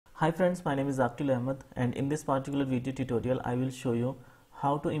Hi friends, my name is Abdul Ahmed, and in this particular video tutorial I will show you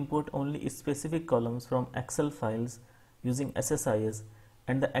how to import only specific columns from Excel files using SSIS,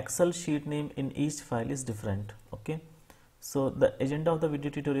 and the Excel sheet name in each file is different. Okay, so the agenda of the video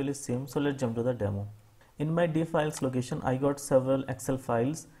tutorial is same, so let's jump to the demo. In my D files location I got several Excel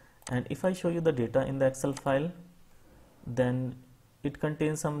files, and if I show you the data in the Excel file, then it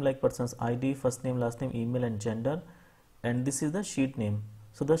contains some like person's ID, first name, last name, email and gender, and this is the sheet name.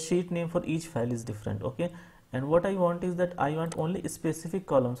 So the sheet name for each file is different. Okay, and what I want is that I want only specific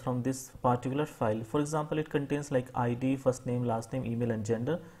columns from this particular file. For example, it contains like ID, first name, last name, email and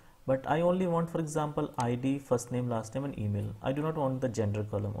gender, but I only want, for example, ID, first name, last name and email. I do not want the gender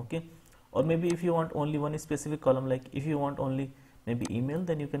column. Okay, or maybe if you want only one specific column, like if you want only maybe email,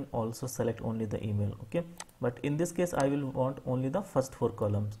 then you can also select only the email. Okay, but in this case I will want only the first 4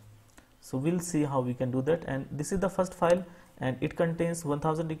 columns. So we'll see how we can do that. And this is the first file, and it contains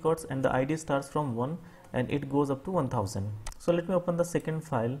 1000 records, and the ID starts from 1 and it goes up to 1000. So let me open the second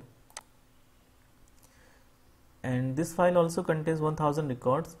file, and this file also contains 1000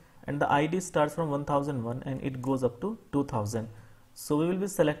 records, and the ID starts from 1001 and it goes up to 2000. So we will be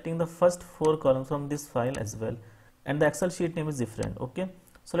selecting the first 4 columns from this file as well, and the Excel sheet name is different. Okay,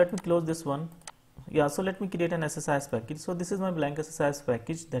 so let me close this one. So let me create an SSIS package. So this is my blank SSIS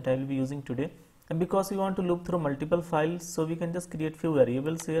package that I will be using today, and because we want to loop through multiple files, so we can just create few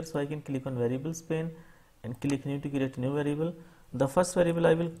variables here. So I can click on variables pane and click new to create new variable. The first variable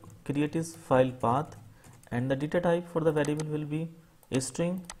I will create is file path, and the data type for the variable will be a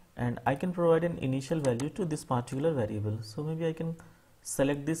string, and I can provide an initial value to this particular variable. So maybe I can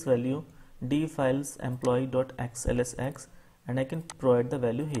select this value d files employee.xlsx, and I can provide the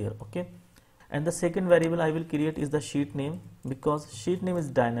value here. Okay, and the second variable I will create is the sheet name, because sheet name is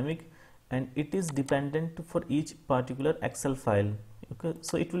dynamic and it is dependent for each particular Excel file. Okay,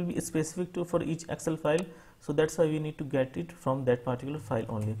 so it will be specific to for each Excel file, so that's why we need to get it from that particular file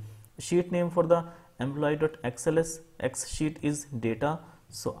only. Sheet name for the employee.xlsx sheet is data,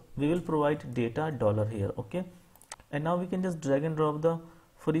 so we will provide data dollar here. Okay, and now we can just drag and drop the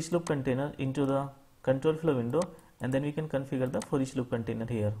for each loop container into the control flow window, and then we can configure the for each loop container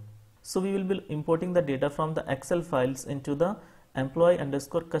here. So we will be importing the data from the Excel files into the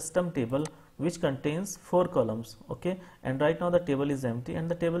employee_custom table, which contains 4 columns. Okay, and right now the table is empty, and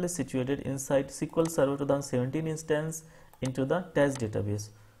the table is situated inside SQL Server 2017 instance into the test database.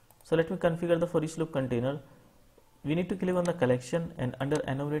 So let me configure the for each loop container. We need to click on the collection, and under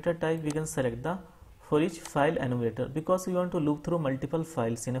enumerator type we can select the for each file enumerator, because we want to loop through multiple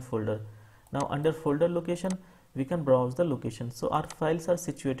files in a folder. Now under folder location we can browse the location. So our files are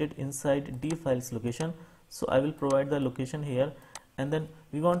situated inside D files location, so I will provide the location here, and then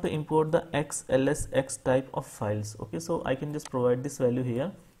we want to import the XLSX type of files. Okay, so I can just provide this value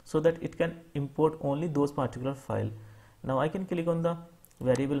here so that it can import only those particular file. Now I can click on the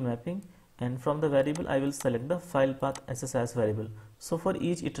variable mapping, and from the variable I will select the file path SSIS variable. So for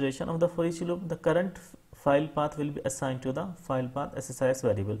each iteration of the for each loop, the current file path will be assigned to the file path SSIS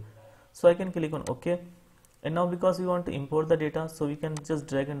variable. So I can click on OK. And now because we want to import the data, so we can just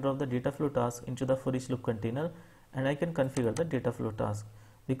drag and drop the data flow task into the for each loop container, and I can configure the data flow task.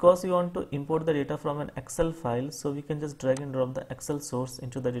 Because we want to import the data from an Excel file, so we can just drag and drop the Excel source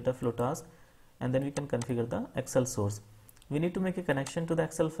into the data flow task, and then we can configure the Excel source. We need to make a connection to the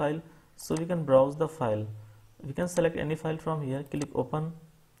Excel file, so we can browse the file. We can select any file from here, click open.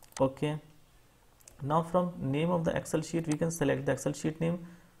 Okay, now from name of the Excel sheet we can select the Excel sheet name.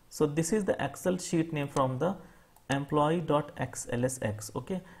 So this is the Excel sheet name from the employee.xlsx.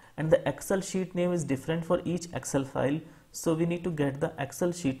 Okay, and the Excel sheet name is different for each Excel file, so we need to get the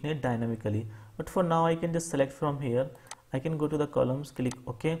Excel sheet name dynamically. But for now I can just select from here. I can go to the columns, click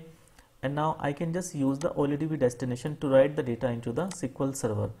OK, and now I can just use the OLEDB destination to write the data into the SQL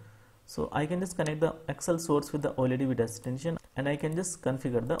Server. So I can just connect the Excel source with the OLEDB destination, and I can just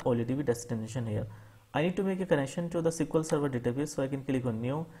configure the OLEDB destination here. I need to make a connection to the SQL Server database, so I can click on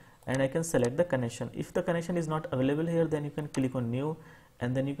new, and I can select the connection. If the connection is not available here, then you can click on new,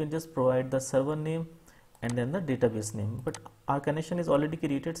 and then you can just provide the server name and then the database name. But our connection is already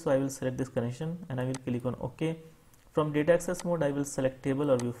created, so I will select this connection and I will click on OK. From data access mode I will select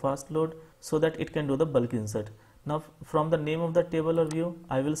table or view fast load, so that it can do the bulk insert. Now from the name of the table or view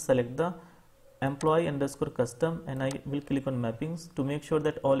I will select the employee_custom, and I will click on mappings to make sure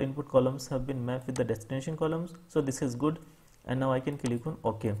that all input columns have been mapped with the destination columns. So this is good, and now I can click on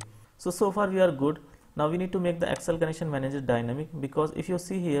OK. So far we are good. Now we need to make the Excel connection manager dynamic, because if you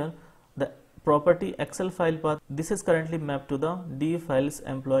see here the property Excel file path, this is currently mapped to the D files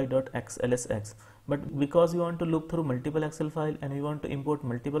employee.xlsx, but because we want to loop through multiple Excel file and we want to import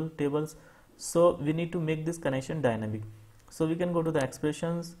multiple tables, so we need to make this connection dynamic. So we can go to the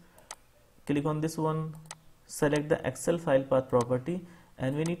expressions, click on this one, select the Excel file path property,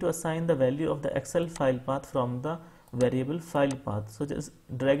 and we need to assign the value of the Excel file path from the variable file path. So just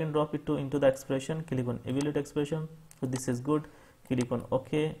drag and drop it into the expression, click on evaluate expression. So this is good, click on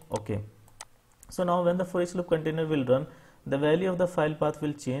OK. So now when the for each loop container will run, the value of the file path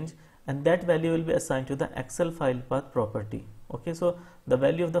will change, and that value will be assigned to the Excel file path property. Okay, so the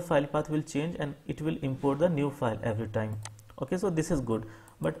value of the file path will change and it will import the new file every time. Okay, so this is good,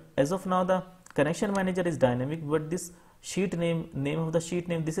 but as of now the connection manager is dynamic, but this sheet name of the sheet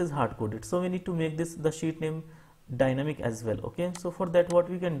name, this is hard coded, so we need to make this the sheet name dynamic as well. Okay, so for that what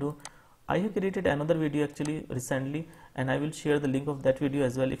we can do, I have created another video actually recently, and I will share the link of that video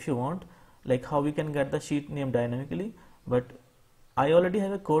as well if you want, like how we can get the sheet name dynamically. But I already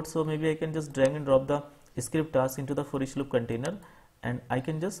have a code, so maybe I can just drag and drop the script task into the for each loop container, and I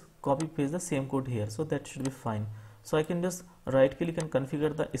can just copy paste the same code here, so that should be fine. So I can just right click and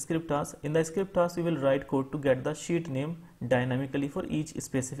configure the script task. In the script task we will write code to get the sheet name dynamically for each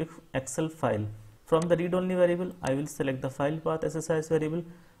specific Excel file. From the read only variable I will select the file path SSIS variable,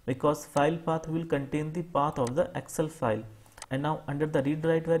 because file path will contain the path of the Excel file. And now under the read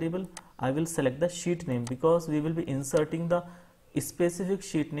write variable I will select the sheet name, because we will be inserting the specific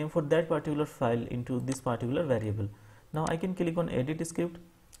sheet name for that particular file into this particular variable. Now I can click on edit script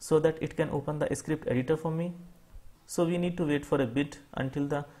so that it can open the script editor for me. So we need to wait for a bit until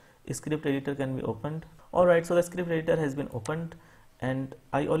the script editor can be opened. Alright, so the script editor has been opened, and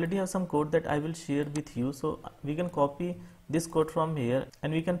I already have some code that I will share with you. So we can copy this code from here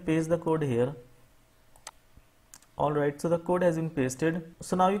and we can paste the code here. Alright, so the code has been pasted.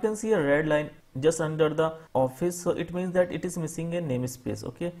 So now you can see a red line just under the office, so it means that it is missing a namespace.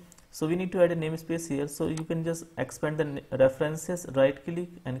 Okay, so we need to add a namespace here. So you can just expand the references, right click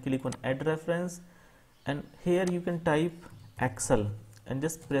and click on add reference, and here you can type Excel and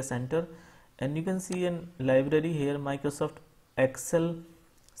just press enter, and you can see a library here, Microsoft Excel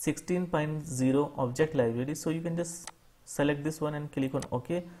 16.0 object library. So you can just select this one and click on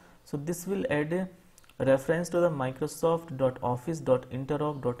OK. So this will add a reference to the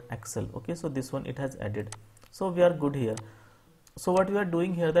microsoft.office.interop.excel. okay, so this one it has added, so we are good here. So what we are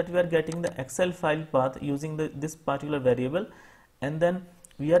doing here, that we are getting the Excel file path using this particular variable, and then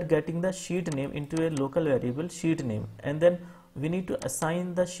we are getting the sheet name into a local variable sheet name, and then we need to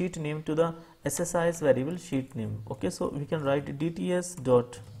assign the sheet name to the SSIS variable sheet name. Okay, so we can write dts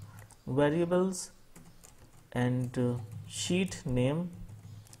dot variables and sheet name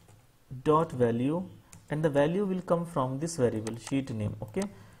dot value, and the value will come from this variable sheet name. Okay,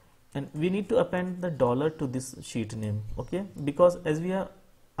 and we need to append the dollar to this sheet name. Okay, because as we have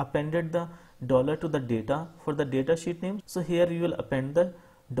appended the dollar to the data for the data sheet name, so here you will append the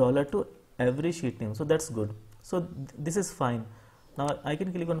dollar to every sheet name, so that's good. So this is fine. Now I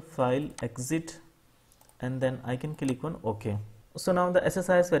can click on file, exit, and then I can click on OK. So now the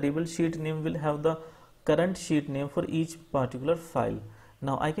SSIS variable sheet name will have the current sheet name for each particular file.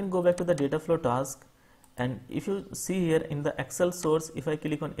 Now I can go back to the data flow task, and if you see here in the Excel source, if I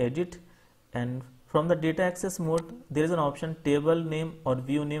click on edit, and from the data access mode there is an option table name or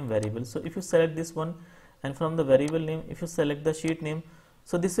view name variable. So if you select this one, and from the variable name if you select the sheet name,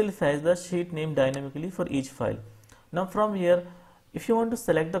 so this will fetch the sheet name dynamically for each file. Now from here, if you want to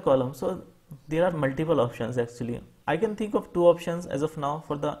select the column, so there are multiple options actually. I can think of two options as of now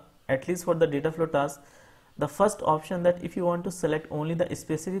for the, at least for the data flow task. The first option, that if you want to select only the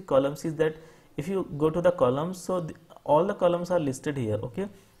specific columns, is that if you go to the columns, so all the columns are listed here. Okay,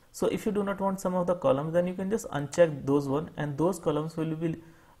 so if you do not want some of the columns, then you can just uncheck those one, and those columns will be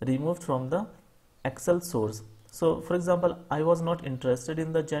removed from the Excel source. So for example, I was not interested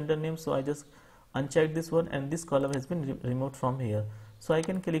in the gender name, so I just unchecked this one, and this column has been removed from here. So I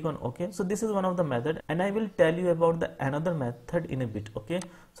can click on OK. So this is one of the method, and I will tell you about the another method in a bit. Okay,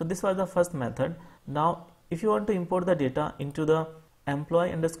 so this was the first method. Now if you want to import the data into the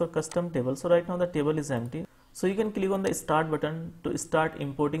employee underscore custom table, so right now the table is empty, so you can click on the start button to start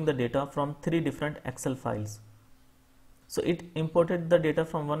importing the data from 3 different Excel files. So it imported the data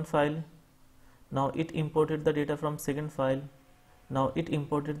from one file, now it imported the data from second file, now it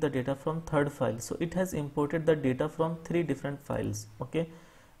imported the data from third file. So it has imported the data from 3 different files. Okay,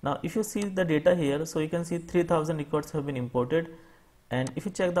 now if you see the data here, so you can see 3000 records have been imported, and if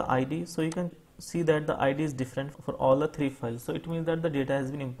you check the ID, so you can see that the ID is different for all the 3 files, so it means that the data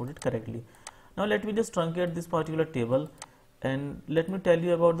has been imported correctly. Now let me just truncate this particular table, and let me tell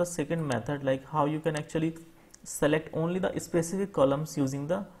you about the second method, like how you can actually select only the specific columns using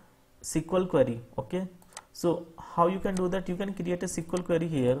the SQL query. Okay, so how you can do that? You can create a SQL query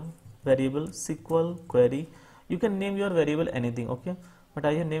here, variable SQL query. You can name your variable anything, okay, but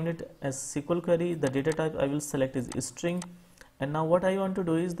I have named it as SQL query. The data type I will select is string. And now what I want to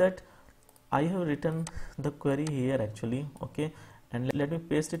do is that I have written the query here actually, okay, and let me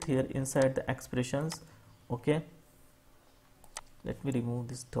paste it here inside the expressions. Okay, let me remove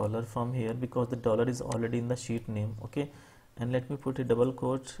this dollar from here because the dollar is already in the sheet name. Okay, and let me put a double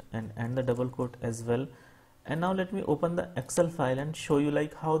quote and end the double quote as well. And now let me open the Excel file and show you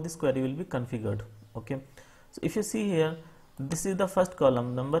like how this query will be configured. Okay, so if you see here, this is the first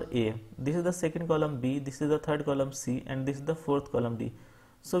column number A, this is the second column B, this is the third column C, and this is the fourth column D.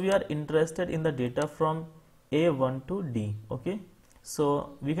 So we are interested in the data from A1 to D. Okay,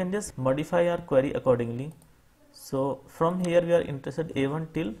 so we can just modify our query accordingly. So from here we are interested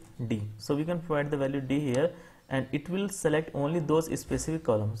A1 till D, so we can provide the value D here and it will select only those specific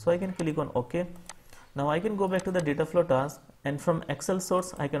columns. So I can click on OK. Now I can go back to the data flow task, and from Excel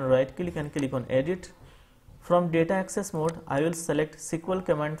source I can right click and click on edit. From data access mode I will select SQL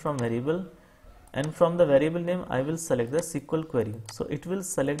command from variable, and from the variable name I will select the SQL query. So it will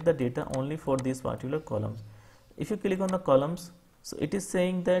select the data only for these particular columns. If you click on the columns, so it is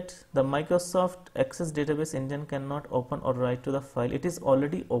saying that the Microsoft Access database engine cannot open or write to the file. It is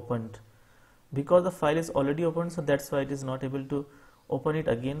already opened. Because the file is already opened, so that's why it is not able to open it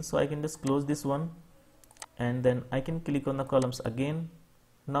again. So I can just close this one and then I can click on the columns again.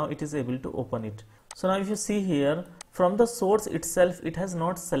 Now it is able to open it. So now if you see here, from the source itself it has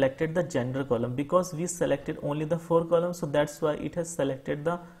not selected the gender column because we selected only the 4 columns, so that's why it has selected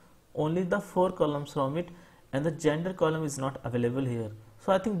the only the 4 columns from it, and the gender column is not available here.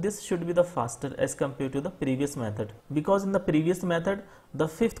 So I think this should be the faster as compared to the previous method, because in the previous method the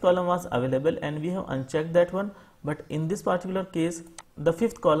 5th column was available and we have unchecked that one, but in this particular case the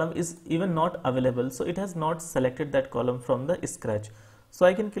 5th column is even not available, so it has not selected that column from the scratch. So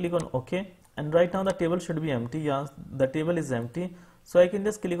I can click on OK, and right now the table should be empty. Yeah, the table is empty, so I can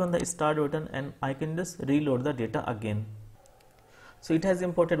just click on the start button and I can just reload the data again. So it has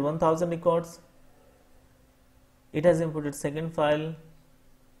imported 1000 records, it has imported second file,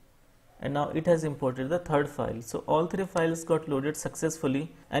 and now it has imported the third file. So all 3 files got loaded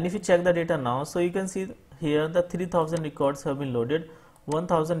successfully. And if you check the data now, so you can see here the 3000 records have been loaded,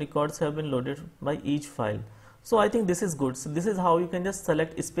 1000 records have been loaded by each file. So I think this is good. So this is how you can just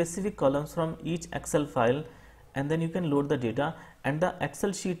select specific columns from each Excel file, and then you can load the data, and the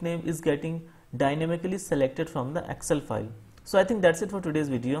Excel sheet name is getting dynamically selected from the Excel file. So I think that's it for today's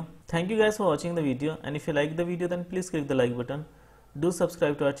video. Thank you guys for watching the video, and if you like the video then please click the like button. Do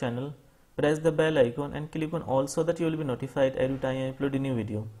subscribe to our channel, press the bell icon and click on all so that you will be notified every time I upload a new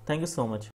video. Thank you so much.